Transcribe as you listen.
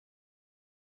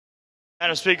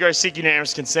Madam Speaker, I seek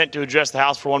unanimous consent to address the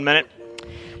House for 1 minute.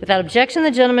 Without objection, the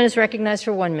gentleman is recognized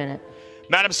for 1 minute.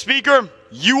 Madam Speaker,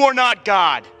 you are not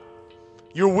God.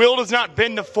 Your will does not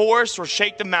bend the forest or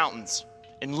shake the mountains.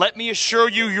 And let me assure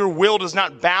you, your will does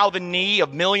not bow the knee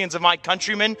of millions of my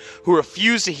countrymen who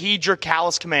refuse to heed your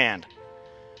callous command.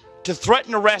 To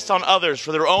threaten arrest on others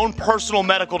for their own personal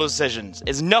medical decisions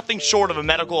is nothing short of a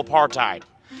medical apartheid,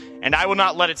 and I will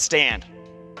not let it stand.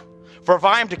 For if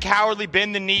I am to cowardly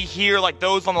bend the knee here like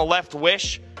those on the left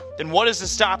wish, then what is to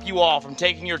stop you all from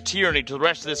taking your tyranny to the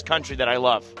rest of this country that I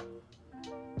love?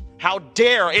 How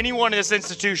dare anyone in this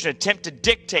institution attempt to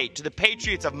dictate to the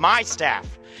patriots of my staff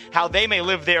how they may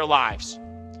live their lives?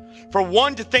 For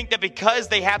one to think that because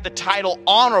they have the title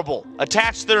honorable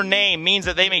attached to their name means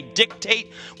that they may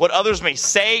dictate what others may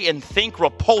say and think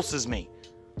repulses me.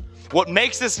 What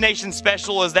makes this nation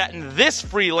special is that in this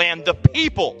free land, the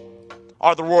people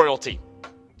are the royalty.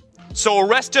 So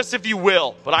arrest us if you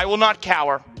will, but I will not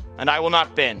cower and I will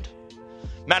not bend.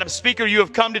 Madam Speaker, you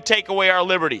have come to take away our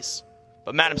liberties.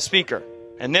 But Madam Speaker,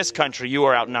 in this country, you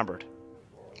are outnumbered.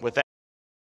 With that.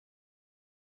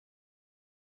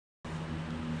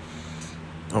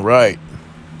 All right.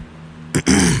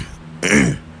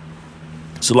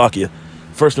 Salakia,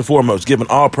 first and foremost, giving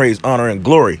all praise, honor, and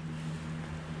glory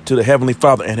to the Heavenly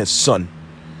Father and His Son,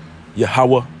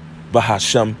 Yahweh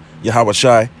Bahashem, Yahweh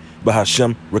Shai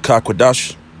Bahashem Rakah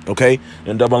Quadash, okay?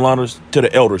 And double honors to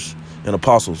the elders and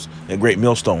apostles and great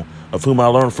millstone, of whom I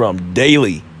learn from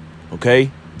daily,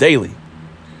 okay? Daily.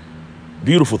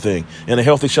 Beautiful thing. And a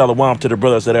healthy shalom to the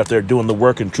brothers that are out there doing the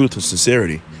work in truth and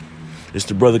sincerity. It's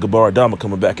the brother Gabar Adama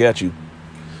coming back at you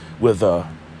with a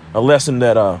lesson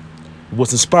that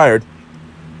was inspired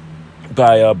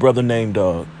by a brother named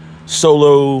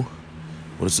Solo.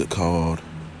 What is it called?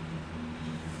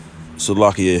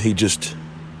 Salakia. He just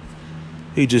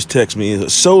texted me.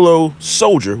 Solo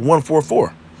Soldier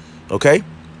 144. Okay.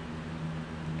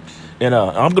 And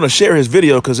I'm gonna share his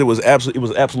video because it was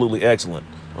absolutely excellent.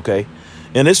 Okay.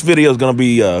 And this video is gonna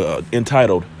be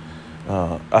entitled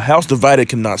 "A House Divided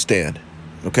Cannot Stand."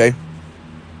 Okay.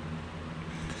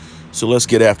 So let's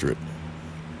get after it.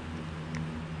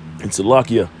 And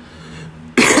Salakia,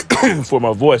 for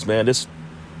my voice, man.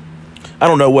 I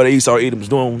don't know what Esau Edom's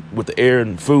doing with the air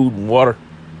and food and water,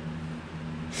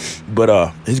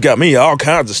 but he's got me all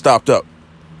kinds of stopped up.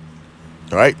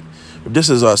 All right.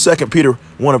 This is 2 Peter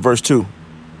 1 and verse 2.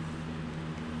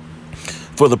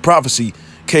 For the prophecy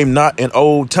came not in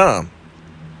old time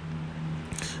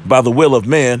by the will of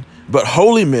man, but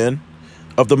holy men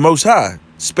of the Most High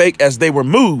spake as they were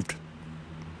moved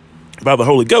by the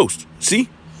Holy Ghost. See?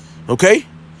 Okay?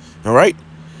 All right?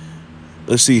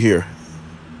 Let's see here.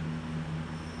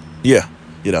 Yeah,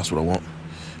 that's what I want.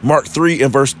 Mark 3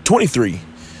 and verse 23.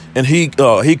 And he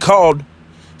called,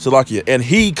 Salakia, and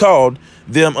he called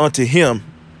them unto him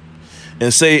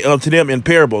and say unto them in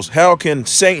parables, how can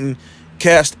Satan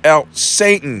cast out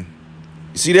Satan?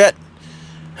 You see that?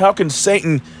 How can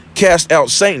Satan cast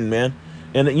out Satan, man?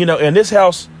 And you know, in this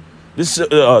house, this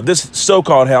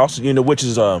so-called house, you know, which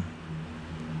is the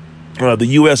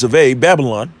US of A,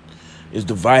 Babylon, is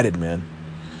divided, man.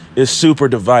 It's super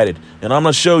divided. And I'm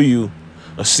gonna show you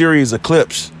a series of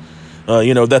clips,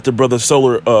 you know, that the brother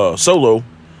Solo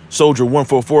Soldier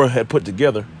 144 had put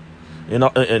together. And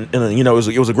you know,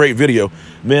 it was a great video,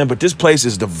 man. But this place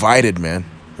is divided, man.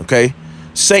 Okay,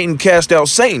 Satan cast out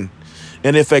Satan,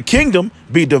 and if a kingdom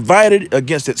be divided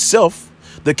against itself,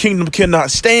 the kingdom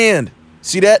cannot stand.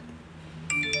 See that?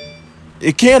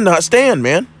 It cannot stand,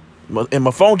 man. And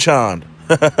my phone chimed.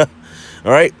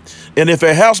 All right. And if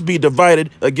a house be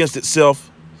divided against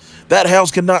itself, that house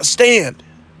cannot stand.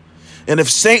 And if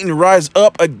Satan rise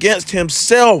up against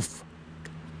himself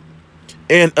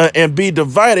and be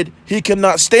divided, he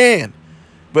cannot stand,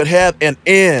 but have an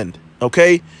end.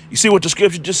 Okay, you see what the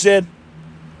scripture just said?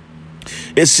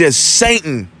 It says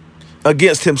Satan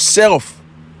against himself.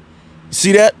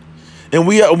 See that? And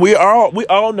we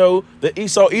all know that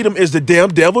Esau Edom is the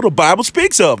damn devil the Bible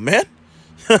speaks of, man.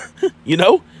 You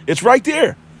know, it's right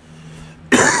there.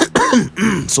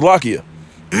 Salakia.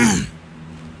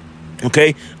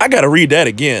 Okay, I gotta read that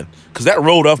again because that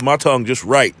rolled off my tongue just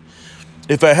right.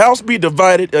 If a house be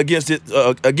divided against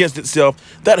itself,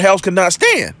 that house cannot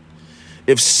stand.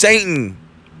 If Satan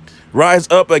rise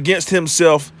up against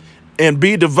himself and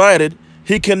be divided,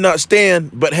 he cannot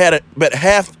stand, but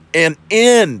hath an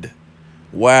end.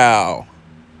 Wow.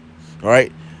 All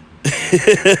right.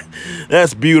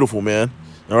 That's beautiful, man.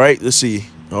 All right. Let's see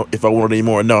if I want any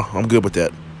more. No, I'm good with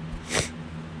that.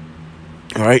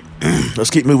 All right. Let's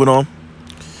keep moving on.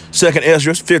 2nd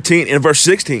Ezra 15 and verse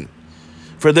 16.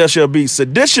 For there shall be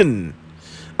sedition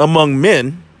among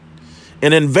men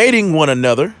and invading one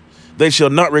another. They shall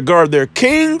not regard their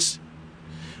kings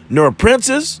nor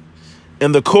princes,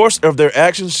 and the course of their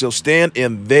actions shall stand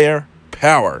in their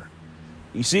power.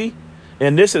 You see?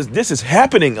 And this is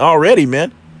happening already,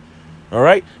 man. All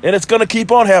right? And it's going to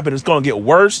keep on happening. It's going to get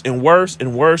worse and worse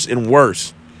and worse and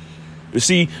worse. You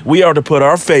see, we are to put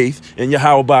our faith in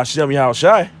Yahweh B'Shem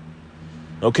Yahushai.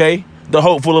 Okay? The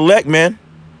hopeful elect, man.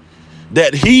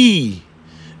 That he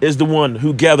is the one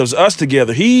who gathers us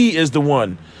together. He is the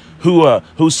one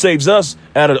who saves us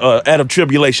out of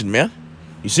tribulation, man.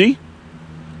 You see?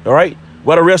 All right?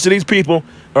 While the rest of these people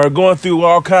are going through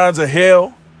all kinds of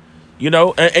hell, you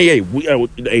know. Hey,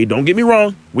 don't get me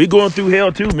wrong. We're going through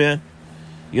hell too, man.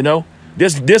 You know,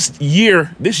 this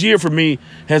year for me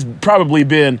has probably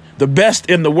been the best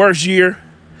and the worst year,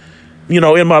 you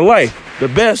know, in my life. The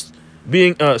best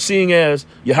being seeing as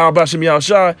Yahweh B'Shem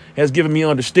Yahushai has given me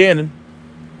understanding,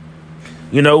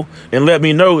 you know, and let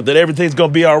me know that everything's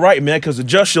going to be all right, man, because the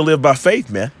just shall live by faith,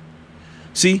 man.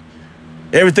 See,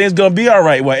 everything's going to be all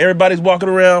right while everybody's walking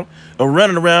around or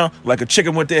running around like a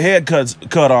chicken with their head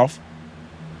cut off,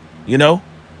 you know.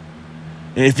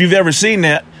 And if you've ever seen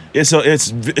that, it's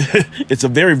a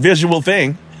very visual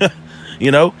thing,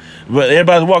 you know. But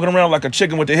everybody's walking around like a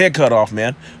chicken with their head cut off,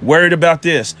 man. Worried about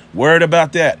this, worried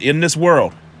about that in this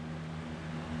world.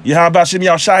 Yahweh B'Shem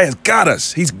Yahushai has got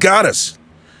us. He's got us.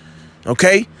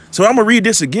 Okay? So I'm going to read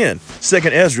this again.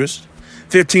 2nd Ezra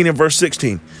 15 and verse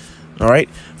 16. All right?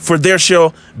 For there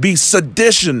shall be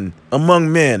sedition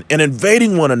among men and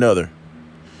invading one another.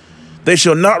 They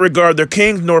shall not regard their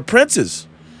kings nor princes.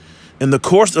 And the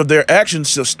course of their actions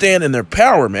shall stand in their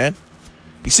power, man.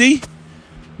 You see?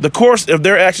 The course of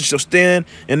their actions shall stand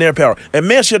in their power. And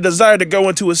man shall desire to go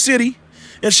into a city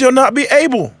and shall not be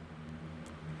able.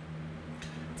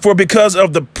 For because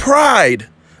of the pride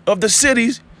of the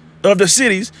cities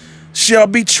shall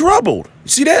be troubled. You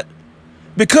see that?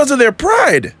 Because of their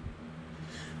pride.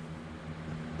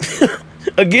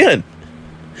 Again,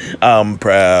 I'm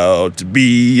proud to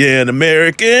be an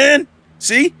American.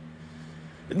 See?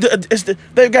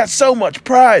 They've got so much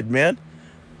pride, man.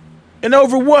 And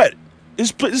over what?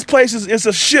 This place is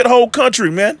a shithole country,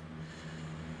 man.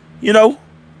 You know?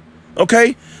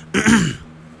 Okay?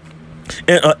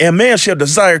 And man shall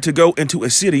desire to go into a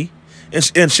city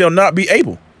and shall not be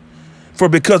able. For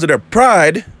because of their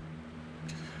pride,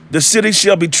 the city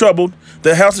shall be troubled,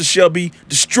 the houses shall be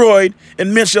destroyed,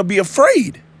 and men shall be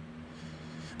afraid.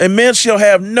 And man shall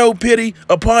have no pity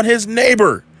upon his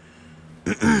neighbor,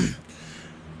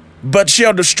 but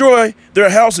shall destroy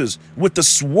their houses with the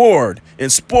sword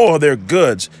and spoil their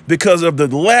goods because of the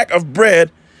lack of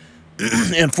bread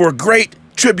and for great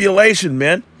tribulation,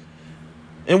 man.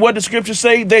 And what the scriptures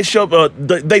say, they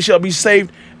shall be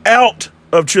saved out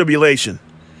of tribulation.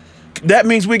 That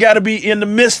means we got to be in the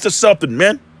midst of something,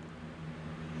 man.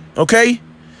 Okay?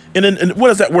 And what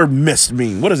does that word midst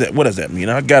mean? What does that mean?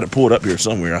 I got it pulled up here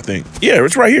somewhere, I think. Yeah,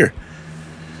 it's right here.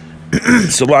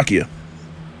 Salakia.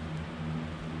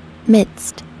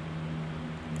 Midst.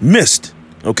 Midst.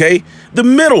 Okay? The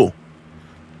middle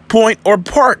point or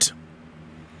part.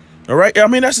 All right? I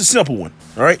mean, that's a simple one.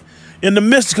 All right? In the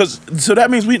midst, so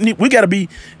that means we got to be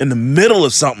in the middle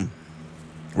of something.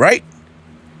 Right?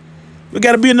 We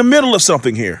got to be in the middle of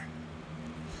something here.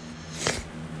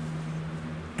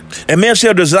 A man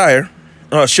shall desire,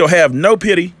 shall have no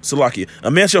pity, Salakia.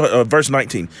 A man shall, verse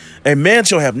 19. A man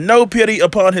shall have no pity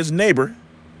upon his neighbor,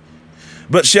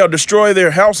 but shall destroy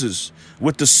their houses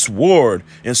with the sword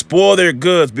and spoil their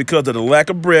goods because of the lack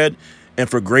of bread and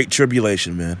for great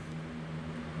tribulation, man.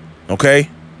 Okay?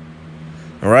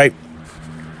 All right?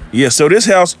 Yeah, so this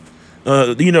house,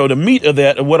 you know, the meat of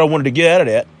that, and what I wanted to get out of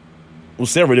that, well,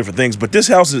 several different things, but this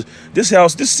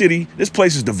city, this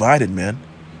place is divided, man.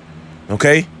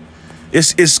 Okay?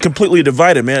 It's completely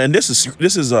divided, man, and this is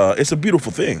it's a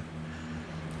beautiful thing.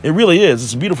 It really is.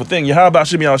 It's a beautiful thing. Yahweh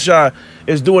B'Shem Yahushai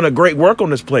is doing a great work on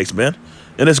this place, man,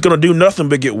 and it's gonna do nothing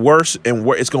but get worse and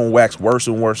worse. It's gonna wax worse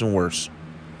and worse and worse.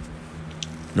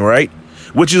 All right,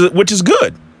 which is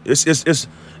good.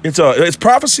 It's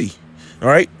prophecy. All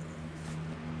right,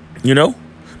 you know,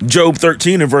 Job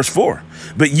 13 and verse 4.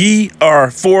 But ye are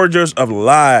forgers of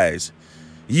lies.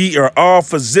 Ye are all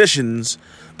physicians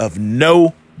of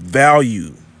no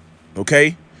value.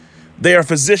 Okay? They are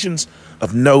physicians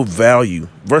of no value.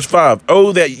 Verse 5.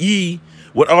 Oh, that ye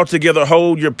would altogether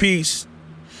hold your peace,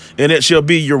 and it shall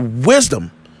be your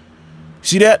wisdom.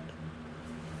 See that?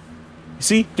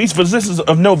 See, these physicians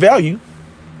of no value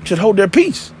should hold their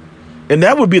peace. And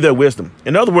that would be their wisdom.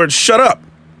 In other words, shut up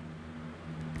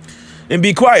and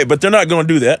be quiet. But they're not going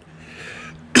to do that.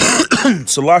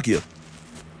 Salakia.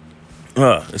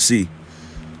 Let's see.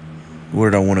 Where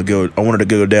did I want to go? I wanted to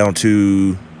go down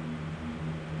to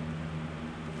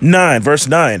 9, verse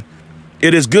 9.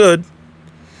 It is good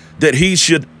that he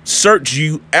should search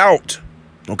you out.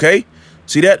 Okay?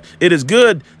 See that? It is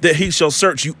good that he shall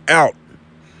search you out.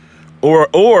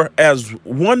 Or as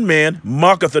one man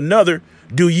mocketh another,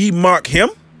 do ye mock him?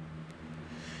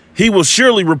 He will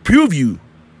surely reprove you.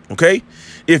 Okay?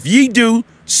 If ye do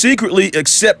secretly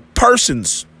accept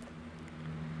persons.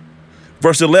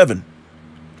 Verse 11.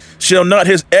 Shall not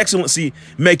his excellency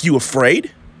make you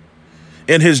afraid,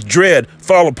 and his dread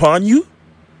fall upon you?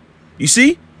 You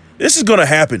see, this is going to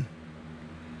happen.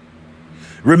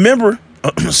 Remember,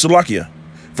 Salakia,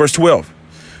 verse 12.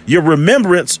 Your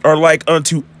remembrance are like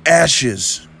unto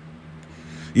ashes,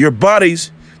 your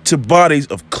bodies to bodies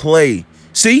of clay.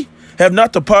 See, have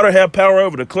not the potter have power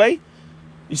over the clay?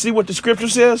 You see what the scripture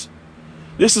says?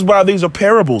 This is why these are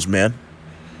parables, man.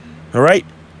 All right.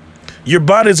 Your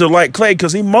bodies are like clay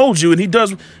because he molds you and he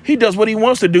does what he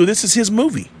wants to do. This is his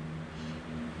movie.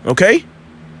 Okay?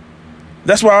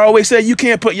 That's why I always say you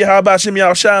can't put Yahweh Shem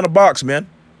Yahushua in a box, man.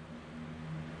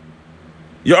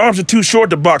 Your arms are too short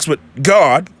to box with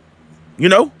God. You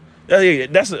know?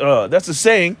 That's a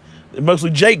saying that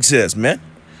mostly Jake says, man.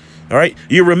 All right?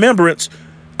 Your remembrance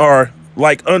are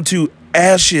like unto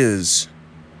ashes,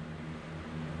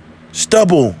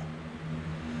 stubble,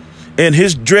 and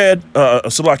his dread,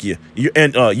 Salakia,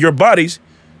 your bodies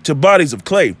to bodies of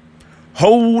clay.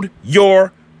 Hold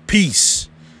your peace.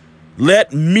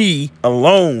 Let me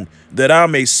alone, that I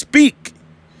may speak,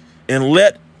 and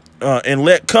let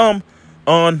come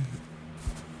on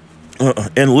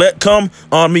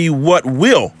me what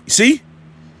will. You see?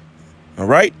 All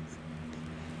right.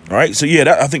 So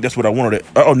yeah, I think that's what I wanted.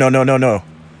 Oh no.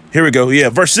 Here we go. Yeah,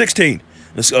 verse 16.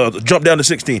 Let's jump down to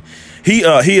 16.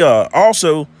 He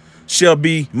also shall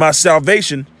be my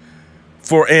salvation,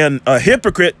 for a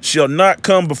hypocrite shall not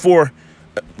come before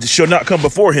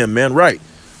him, man. Right.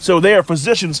 So they are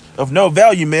physicians of no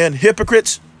value, man.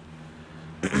 Hypocrites.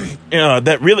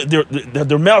 That really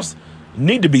their mouths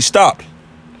need to be stopped.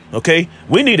 Okay,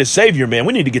 we need a savior, man.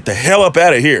 We need to get the hell up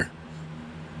out of here.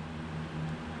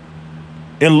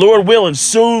 And Lord willing,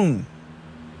 soon.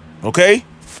 Okay.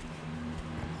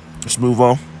 Let's move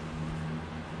on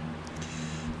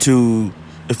to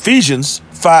Ephesians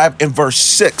 5 and verse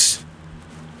 6.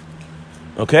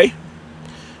 Okay.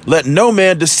 Let no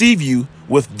man deceive you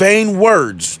with vain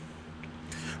words,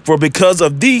 for because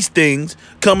of these things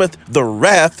cometh the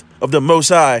wrath of the Most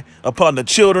High upon the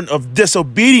children of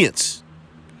disobedience.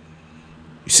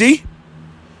 You see?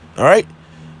 All right.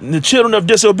 And the children of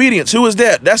disobedience. Who is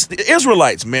that? That's the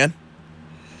Israelites, man.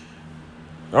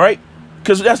 All right.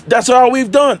 Because that's all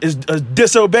we've done is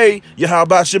disobey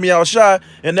Yahweh Shem Yahushua,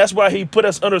 and that's why he put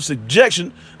us under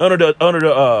subjection, under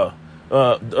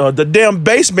the damn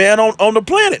base man on the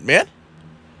planet, man.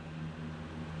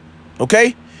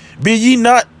 Okay, be ye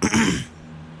not,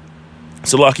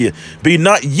 Salakia, be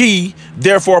not ye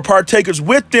therefore partakers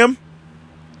with them.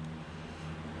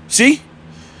 See,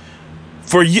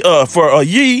 for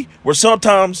ye were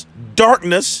sometimes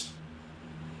darkness,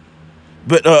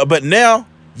 but now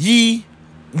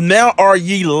are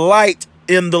ye light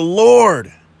in the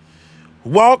Lord.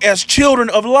 Walk as children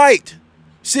of light.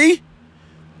 See?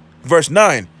 Verse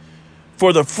 9.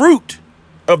 For the fruit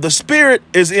of the Spirit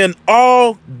is in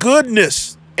all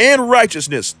goodness and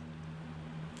righteousness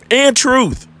and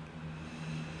truth.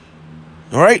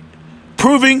 All right?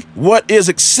 Proving what is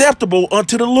acceptable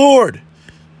unto the Lord.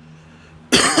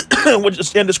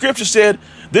 And the scripture said,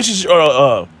 this is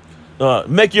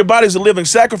make your bodies a living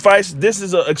sacrifice. This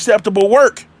is an acceptable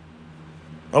work.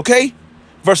 Okay?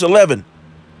 Verse 11.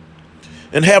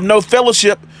 And have no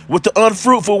fellowship with the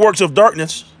unfruitful works of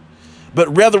darkness,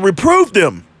 but rather reprove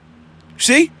them.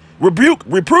 See?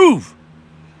 Reprove.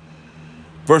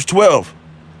 Verse 12.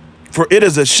 For it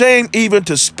is a shame even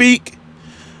to speak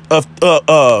of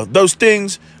those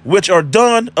things which are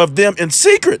done of them in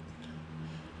secret.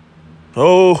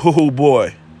 Oh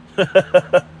boy.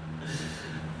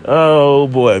 Oh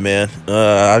boy, man.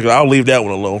 I'll leave that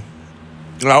one alone.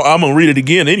 I'm going to read it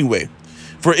again anyway.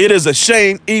 For it is a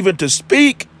shame even to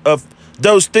speak of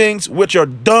those things which are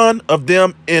done of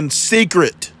them in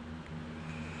secret.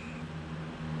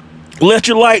 Let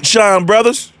your light shine,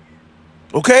 brothers.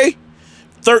 Okay?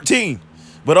 13.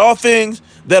 But all things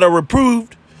that are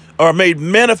reproved are made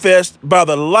manifest by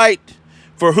the light,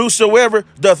 for whosoever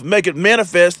doth make it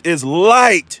manifest is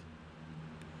light.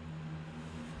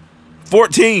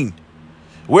 14.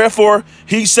 Wherefore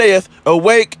he saith,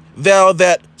 awake thou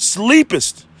that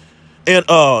sleepest, and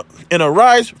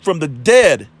arise from the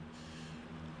dead,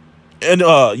 and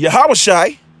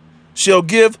Yahushai shall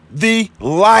give thee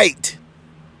light.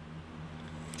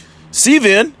 See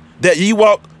then that ye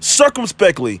walk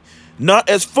circumspectly, not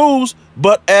as fools,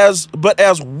 but as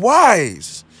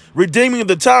wise, redeeming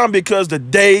the time, because the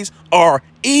days are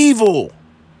evil.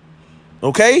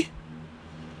 Okay?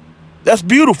 That's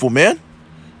beautiful, man.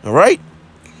 All right?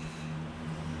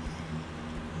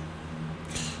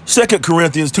 2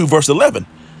 Corinthians 2 verse 11.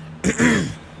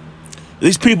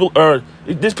 These people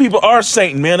are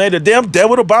Satan, man. They the damn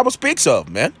devil the Bible speaks of,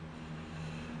 man.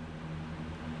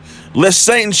 Lest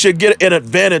Satan should get an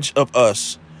advantage of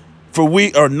us, for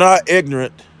we are not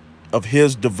ignorant of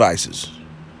his devices.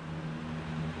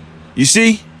 You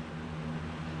see,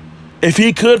 if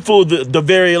he could fool the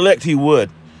very elect, he would.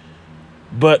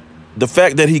 But the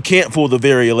fact that he can't fool the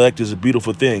very elect is a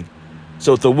beautiful thing.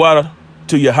 So the water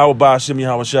to Yahweh Hashem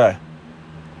Yahweh Shai.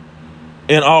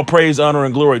 And all praise, honor,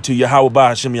 and glory to Yahweh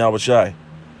Hashem Yahweh Shai.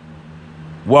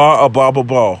 Wa ababa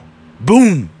ball.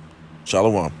 Boom.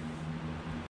 Shalom.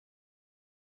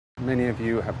 Many of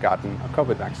you have gotten a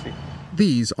COVID vaccine.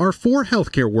 These are 4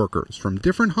 healthcare workers from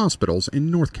different hospitals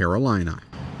in North Carolina.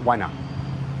 Why not?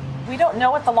 We don't know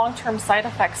what the long-term side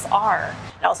effects are.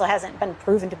 It also hasn't been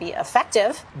proven to be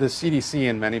effective. The CDC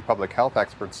and many public health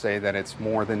experts say that it's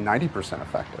more than 90%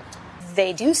 effective.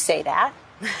 They do say that.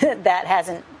 That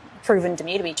hasn't proven to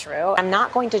me to be true. I'm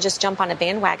not going to just jump on a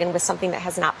bandwagon with something that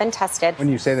has not been tested. When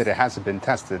you say that it hasn't been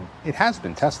tested, it has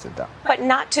been tested, though. But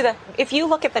not to the, if you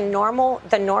look at the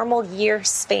normal year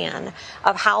span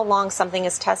of how long something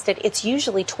is tested, it's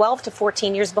usually 12 to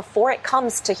 14 years before it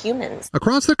comes to humans.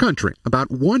 Across the country,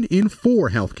 about 1 in 4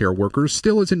 healthcare workers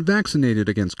still isn't vaccinated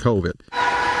against COVID.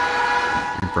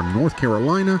 And from North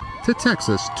Carolina to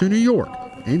Texas to New York,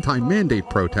 anti-mandate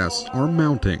protests are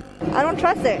mounting. I don't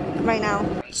trust it right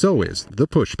now. So is the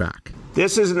pushback.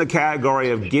 This is in the category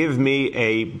of give me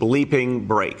a bleeping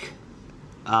break.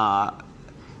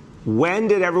 When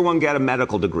did everyone get a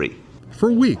medical degree?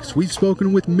 For weeks, we've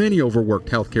spoken with many overworked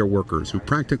healthcare workers who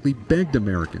practically begged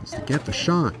Americans to get the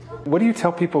shot. What do you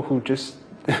tell people who just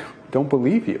don't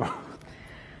believe you?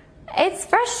 It's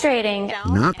frustrating.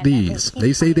 Not these.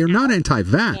 They say they're not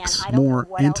anti-vax, more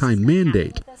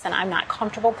anti-mandate. And I'm not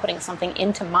comfortable putting something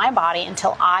into my body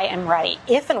until I am ready.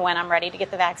 If and when I'm ready to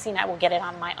get the vaccine, I will get it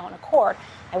on my own accord.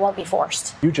 I won't be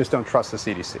forced. You just don't trust the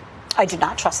CDC. I do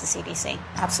not trust the CDC.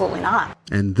 Absolutely not.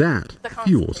 And that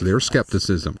fuels their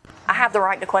skepticism. I have the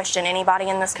right to question anybody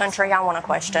in this country I want to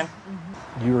question.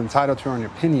 You're entitled to your own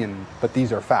opinion, but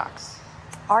these are facts.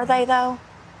 Are they, though?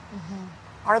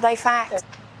 Are they facts?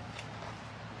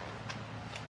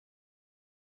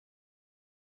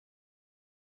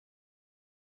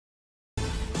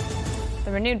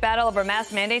 The renewed battle over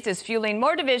mask mandates is fueling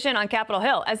more division on Capitol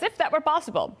Hill, as if that were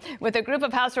possible. With a group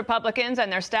of House Republicans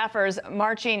and their staffers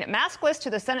marching maskless to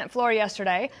the Senate floor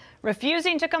yesterday,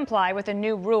 refusing to comply with a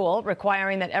new rule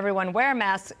requiring that everyone wear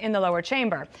masks in the lower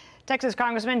chamber. Texas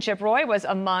Congressman Chip Roy was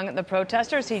among the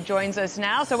protesters. He joins us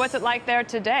now. So what's it like there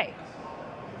today?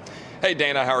 Hey,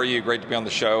 Dana, how are you? Great to be on the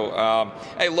show.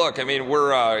 Hey, look, I mean,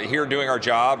 we're here doing our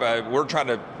job. We're trying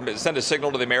to send a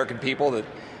signal to the American people that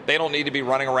they don't need to be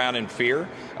running around in fear.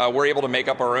 We're able to make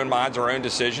up our own minds, our own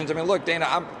decisions. I mean, look, Dana,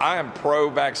 I am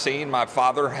pro-vaccine. My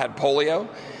father had polio.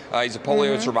 He's a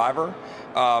polio survivor.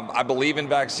 I believe in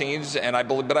vaccines,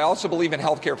 but I also believe in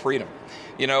healthcare freedom.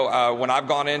 You know, when I've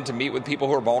gone in to meet with people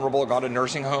who are vulnerable, gone to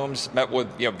nursing homes, met with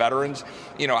veterans,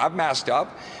 I've masked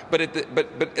up. But at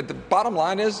the bottom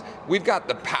line is, we've got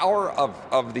the power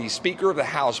of the Speaker of the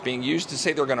House being used to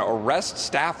say they're going to arrest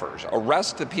staffers,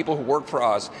 arrest the people who work for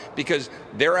us because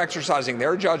they're exercising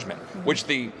their judgment, which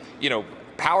the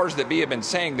powers that be have been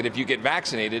saying that if you get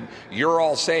vaccinated, you're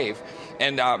all safe.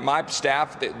 And my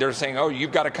staff, they're saying, oh,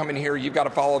 you've got to come in here, you've got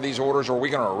to follow these orders or we're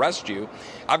going to arrest you.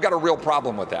 I've got a real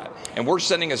problem with that. And we're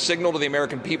sending a signal to the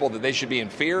American people that they should be in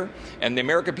fear. And the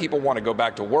American people want to go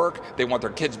back to work. They want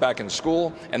their kids back in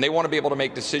school. And they want to be able to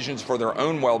make decisions for their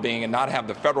own well-being and not have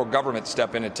the federal government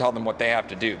step in and tell them what they have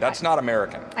to do. That's not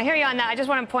American. I hear you on that. I just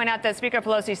want to point out that Speaker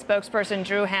Pelosi's spokesperson,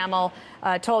 Drew Hamill,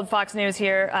 told Fox News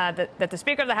here that the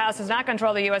Speaker of the House does not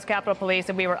control the U.S. Capitol Police,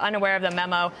 and we were unaware of the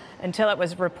memo until it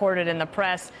was reported in the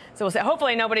press. So we'll say,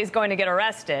 hopefully nobody's going to get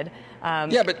arrested.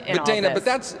 Yeah, but Dana,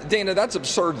 that's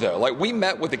absurd though. Like, we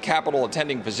met with the Capitol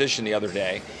attending physician the other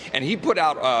day, and he put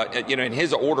out, in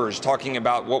his orders talking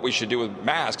about what we should do with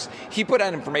masks. He put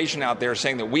out information out there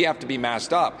saying that we have to be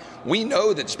masked up. We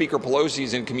know that Speaker Pelosi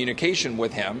is in communication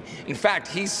with him. In fact,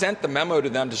 he sent the memo to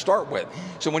them to start with.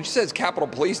 So when she says Capitol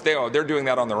Police, they're doing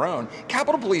that on their own.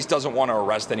 Capitol Police doesn't want to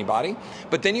arrest anybody.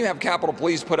 But then you have Capitol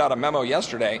Police put out a memo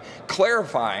yesterday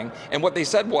clarifying And what they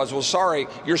said was, well, sorry,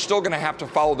 you're still going to have to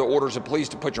follow the orders of police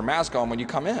to put your mask on when you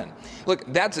come in. Look,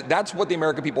 that's what the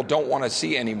American people don't want to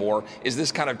see anymore, is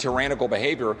this kind of tyrannical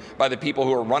behavior by the people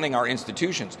who are running our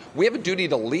institutions. We have a duty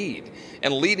to lead,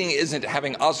 and leading isn't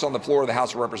having us on the floor of the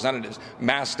House of Representatives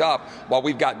masked up while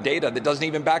we've got data that doesn't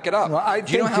even back it up. Well,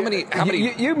 do you know how many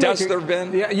deaths there have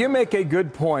been? Yeah, you make a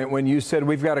good point when you said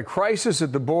we've got a crisis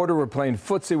at the border. We're playing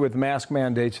footsie with mask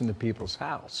mandates in the people's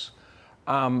house.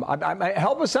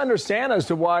 Help us understand as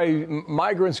to why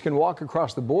migrants can walk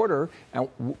across the border, and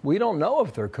we don't know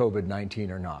if they're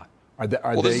COVID-19 or not.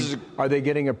 Are they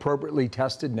getting appropriately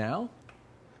tested now?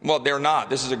 Well, they're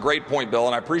not. This is a great point, Bill,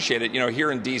 and I appreciate it. You know,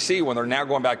 here in D.C., when they're now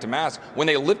going back to masks, when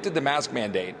they lifted the mask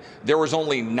mandate, there was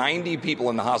only 90 people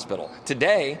in the hospital.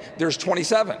 Today, there's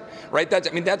 27, right?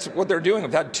 That's what they're doing.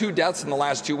 We've had 2 deaths in the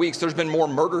last 2 weeks. There's been more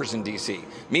murders in D.C.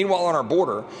 Meanwhile, on our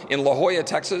border, in La Jolla,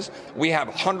 Texas, we have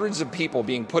hundreds of people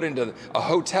being put into a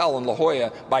hotel in La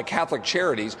Jolla by Catholic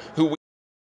Charities who